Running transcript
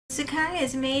Sakai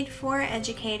is made for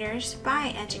educators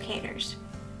by educators.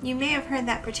 You may have heard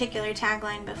that particular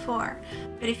tagline before,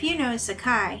 but if you know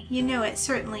Sakai, you know it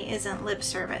certainly isn't lip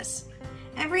service.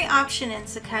 Every option in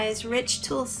Sakai's rich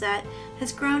toolset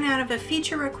has grown out of a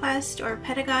feature request or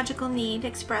pedagogical need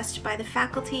expressed by the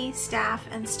faculty, staff,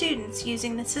 and students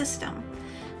using the system.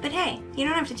 But hey, you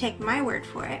don't have to take my word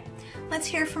for it. Let's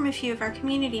hear from a few of our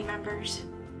community members.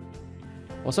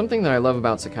 Well, something that I love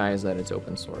about Sakai is that it's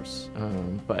open source,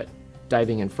 but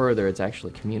diving in further, it's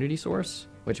actually community source,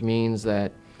 which means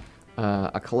that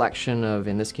a collection of,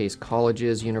 in this case,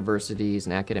 colleges, universities,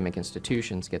 and academic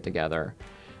institutions get together,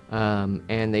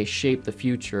 and they shape the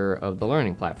future of the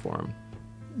learning platform.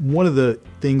 One of the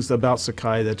things about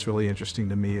Sakai that's really interesting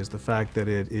to me is the fact that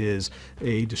it is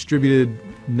a distributed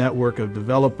network of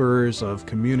developers, of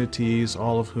communities,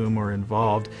 all of whom are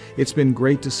involved. It's been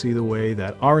great to see the way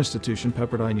that our institution,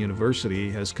 Pepperdine University,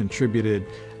 has contributed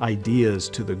ideas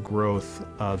to the growth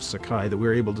of Sakai, that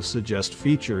we're able to suggest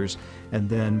features and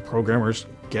then programmers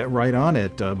get right on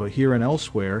it, but here and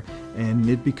elsewhere, and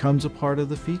it becomes a part of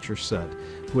the feature set,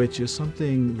 which is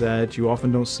something that you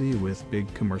often don't see with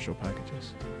big commercial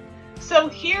packages. So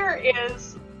here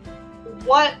is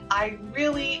what I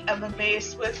really am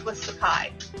amazed with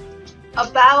Sakai.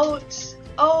 About,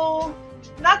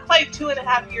 not quite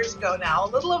 2.5 years ago now, a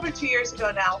little over 2 years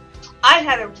ago now, I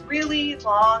had a really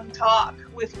long talk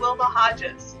with Wilma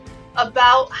Hodges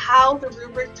about how the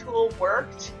rubric tool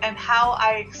worked and how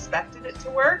I expected it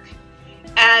to work.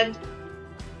 And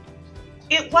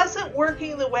it wasn't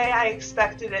working the way I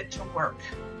expected it to work.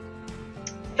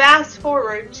 Fast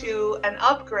forward to an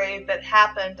upgrade that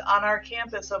happened on our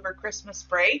campus over Christmas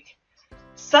break.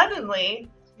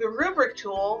 Suddenly, the rubric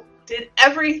tool did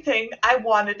everything I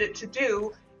wanted it to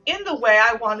do in the way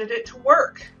I wanted it to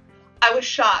work. I was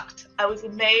shocked, I was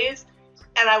amazed,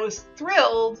 and I was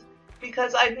thrilled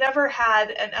because I'd never had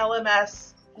an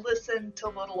LMS listen to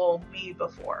little old me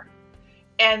before.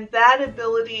 And that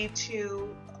ability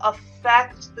to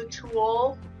affect the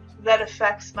tool that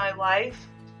affects my life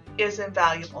is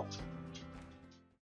invaluable.